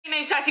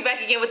OhYoNameTaty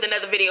back again with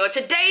another video. In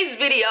today's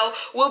video,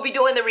 we'll be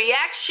doing the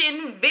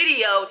reaction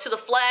video to The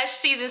Flash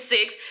Season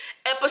 6,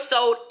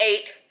 Episode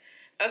 8.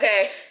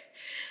 Okay.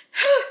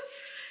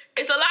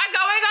 It's a lot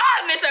going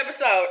on in this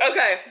episode.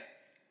 Okay.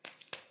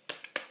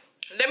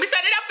 Let me set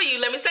it up for you.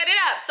 Let me set it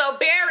up. So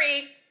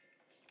Barry,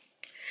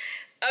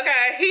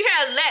 okay, he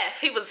had left.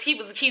 He's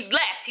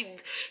left. He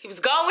was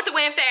gone with the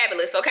wind,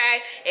 fabulous,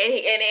 okay?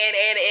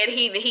 And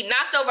he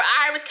knocked over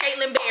Iris,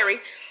 Caitlin, Barry,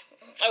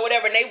 or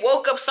whatever, and they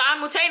woke up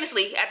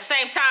simultaneously at the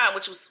same time,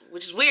 which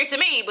is weird to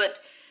me, but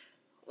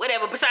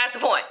whatever, besides the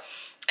point.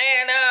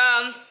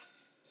 And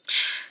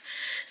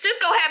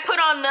Cisco had put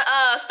on the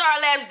Star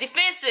Labs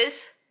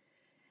defenses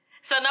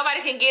so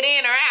nobody can get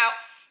in or out.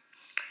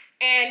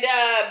 And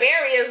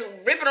Barry is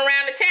ripping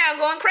around the town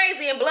going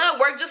crazy in blood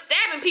work, just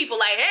stabbing people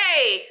like,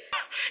 hey,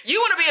 you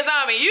want to be a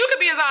zombie, you could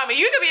be a zombie,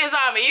 you could be a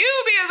zombie, you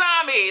could be a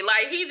zombie.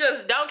 Like, he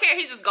just don't care.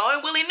 He's just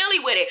going willy-nilly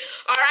with it,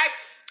 all right?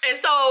 And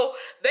so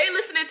they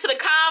listening to the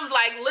comms,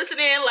 like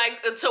listening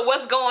like to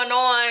what's going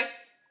on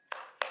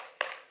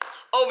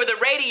over the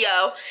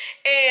radio.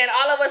 And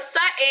all of a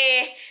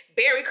sudden,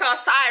 Barry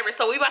calls Cyrus.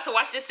 So we about to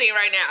watch this scene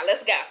right now.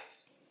 Let's go.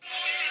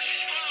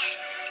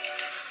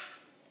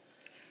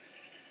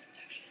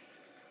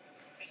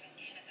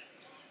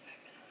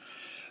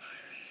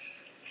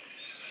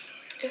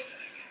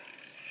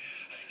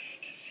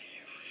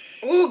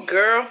 Ooh,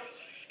 girl.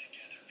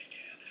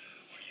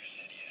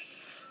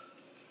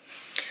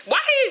 Why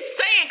he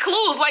saying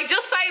clues? Like,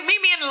 just say meet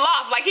me in the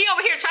loft. Like, he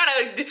over here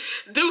trying to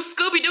do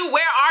Scooby-Doo,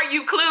 where are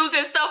you clues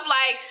and stuff.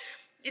 Like,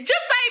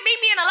 just say meet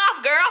me in the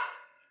loft, girl.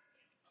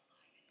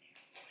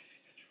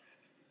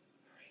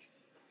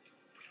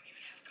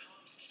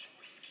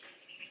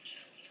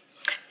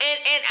 And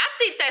I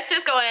think that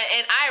Cisco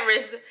and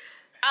Iris,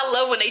 I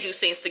love when they do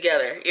scenes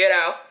together, you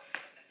know.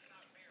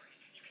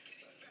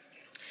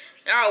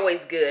 They're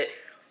always good.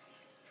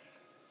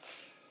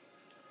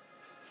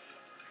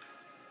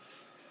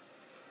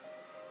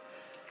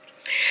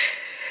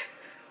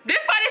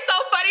 This part is so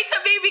funny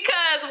to me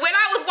because when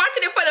I was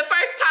watching it for the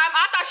first time,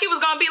 I thought she was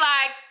gonna be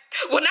like,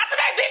 well, not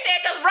today, bitch,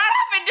 and just run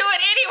up and do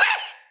it anyway.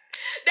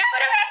 That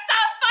would have been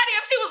so funny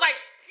if she was like,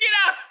 you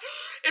know,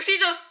 if she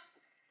just,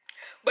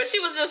 but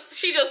she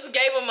just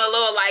gave him a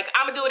little like,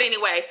 I'm gonna do it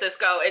anyway,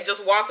 Cisco, and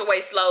just walked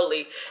away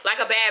slowly, like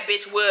a bad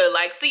bitch would.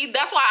 Like, see,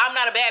 that's why I'm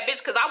not a bad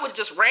bitch, because I would have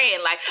just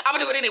ran, like, I'm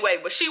gonna do it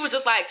anyway. But she was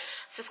just like,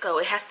 Cisco,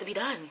 it has to be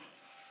done,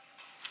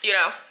 you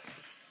know.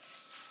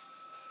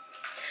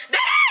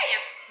 That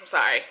ass! I'm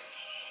sorry.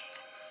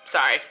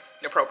 Sorry,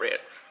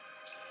 inappropriate.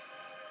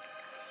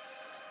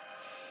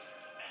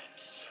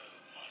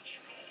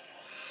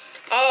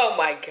 Oh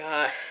my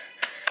God.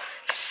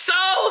 So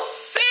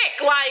sick,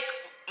 like,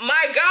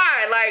 my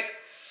God, like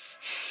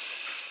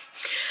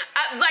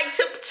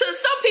to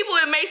some people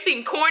it may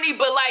seem corny,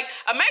 but like,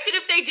 imagine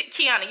if they did,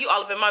 Kiana, you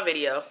all up in my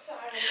video. Sorry.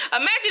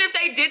 Imagine if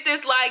they did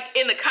this like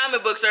in the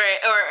comic books or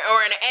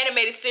an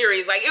animated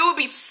series. Like, it would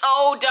be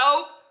so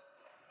dope.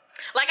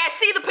 Like, I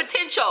see the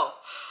potential.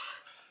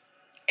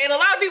 And a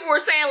lot of people were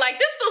saying, like,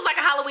 this feels like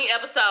a Halloween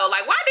episode.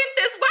 Like, why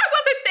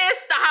wasn't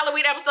this the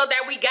Halloween episode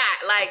that we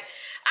got? Like,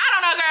 I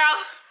don't know,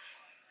 girl.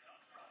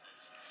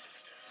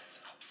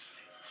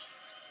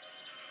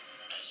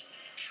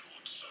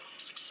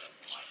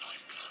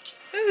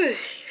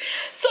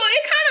 So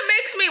it kind of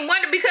makes me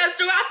wonder, because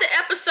throughout the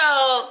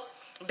episode,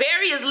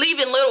 Barry is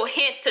leaving little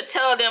hints to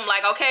tell them,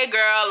 like, okay,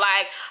 girl,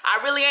 like, I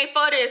really ain't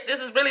for this. This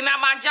is really not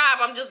my job.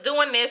 I'm just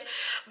doing this.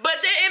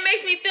 But then it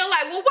makes me feel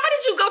like, well, why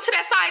did you go to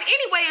that side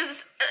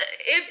anyways?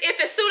 If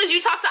as soon as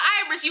you talked to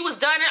Iris, you was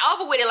done and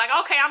over with it. Like,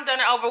 okay, I'm done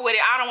and over with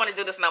it. I don't want to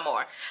do this no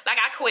more. Like,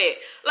 I quit.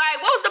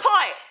 Like, what was the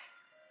point?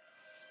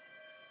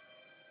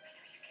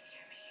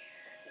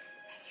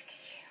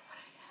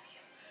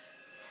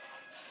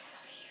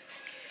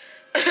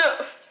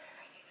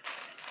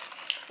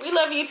 We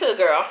love you too,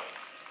 girl.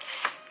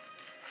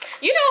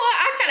 You know what?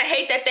 I kind of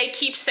hate that they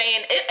keep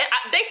saying,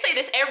 they say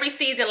this every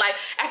season, like,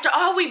 after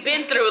all we've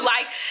been through.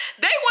 Like,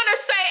 they want to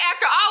say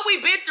after all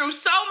we've been through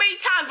so many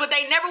times, but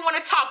they never want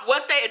to talk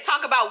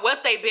about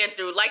what they've been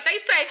through. Like, they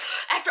say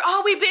after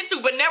all we've been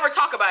through, but never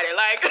talk about it.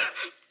 Like,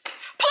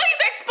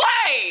 please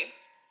explain.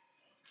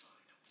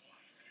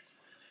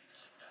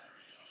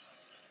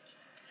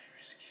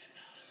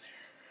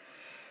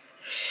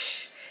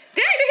 Did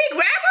he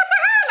grab onto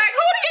her? Like,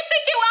 who do you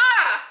think you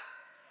are?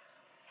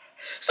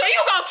 So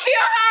you gonna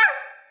kill her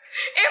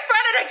in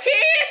front of the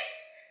kids?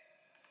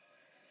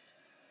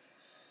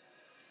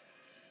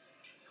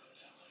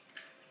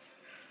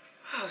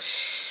 Oh,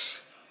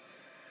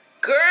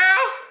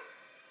 girl.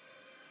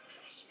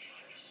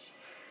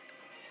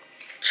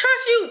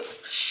 Trust you.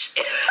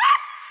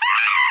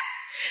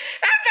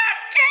 I got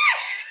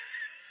scared.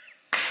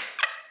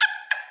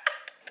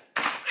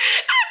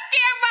 I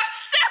scared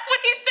myself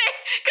when he said,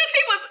 because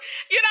he was,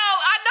 you know,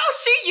 I know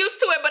she used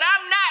to it, but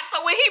I'm not.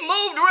 So when he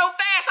moved real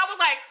fast, I was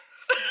like,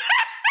 I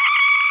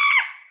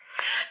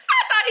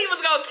thought he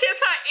was gonna kiss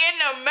her in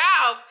the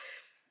mouth.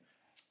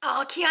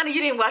 Oh, Kiana,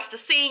 you didn't watch the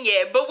scene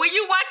yet. But when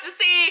you watch the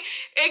scene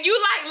and you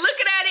like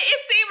looking at it, it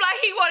seemed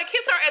like he want to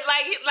kiss her and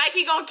like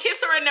he gonna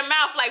kiss her in the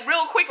mouth like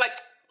real quick,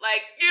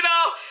 like you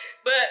know.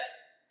 But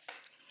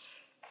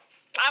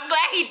I'm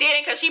glad he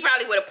didn't, because she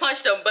probably would have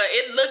punched him. But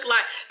it looked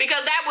like,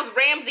 because that was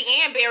Ramsey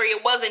and Barry,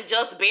 it wasn't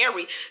just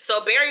Barry.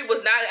 So Barry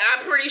was not.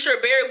 I'm pretty sure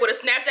Barry would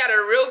have snapped at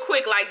her real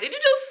quick, like, did you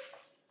just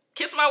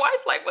kiss my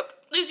wife? Like, what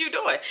is you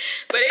doing?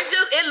 But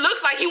it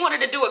looks like he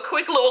wanted to do a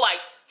quick little, like,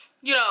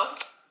 you know,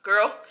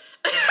 girl.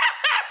 But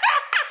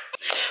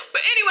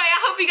anyway, I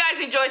hope you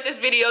guys enjoyed this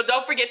video.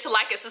 Don't forget to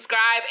like and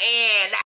subscribe, and